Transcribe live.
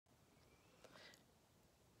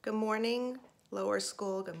Good morning, lower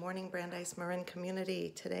school. Good morning, Brandeis Marin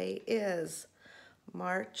community. Today is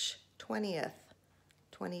March 20th,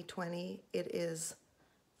 2020. It is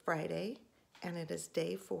Friday, and it is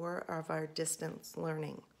day 4 of our distance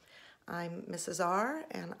learning. I'm Mrs. R,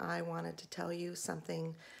 and I wanted to tell you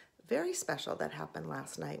something very special that happened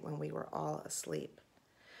last night when we were all asleep.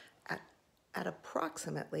 At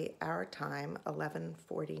approximately our time,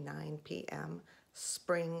 11:49 p.m.,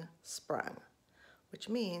 spring sprung, which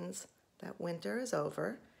means that winter is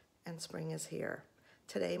over and spring is here.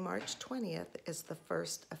 Today, March 20th, is the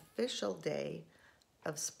first official day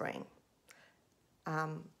of spring.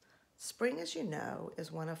 Spring, as you know,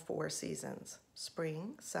 is one of 4 seasons: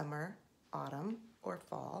 spring, summer, autumn or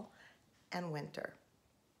fall, and winter.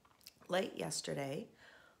 Late yesterday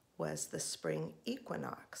was the spring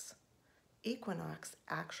equinox. Equinox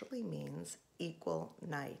actually means equal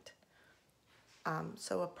night.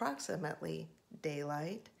 So approximately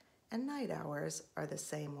daylight and night hours are the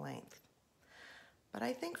same length. But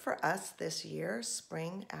I think for us this year,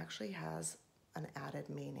 spring actually has an added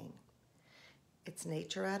meaning. It's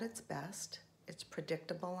nature at its best. It's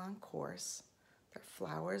predictable on course. There are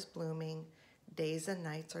flowers blooming, days and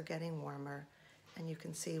nights are getting warmer, and you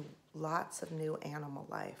can see lots of new animal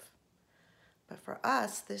life. But for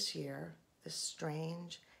us this year, this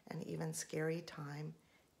strange and even scary time,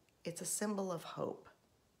 it's a symbol of hope.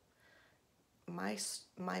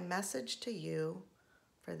 My message to you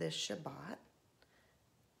for this Shabbat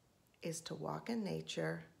is to walk in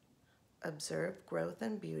nature, observe growth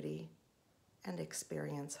and beauty, and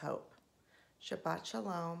experience hope. Shabbat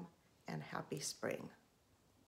Shalom and happy spring.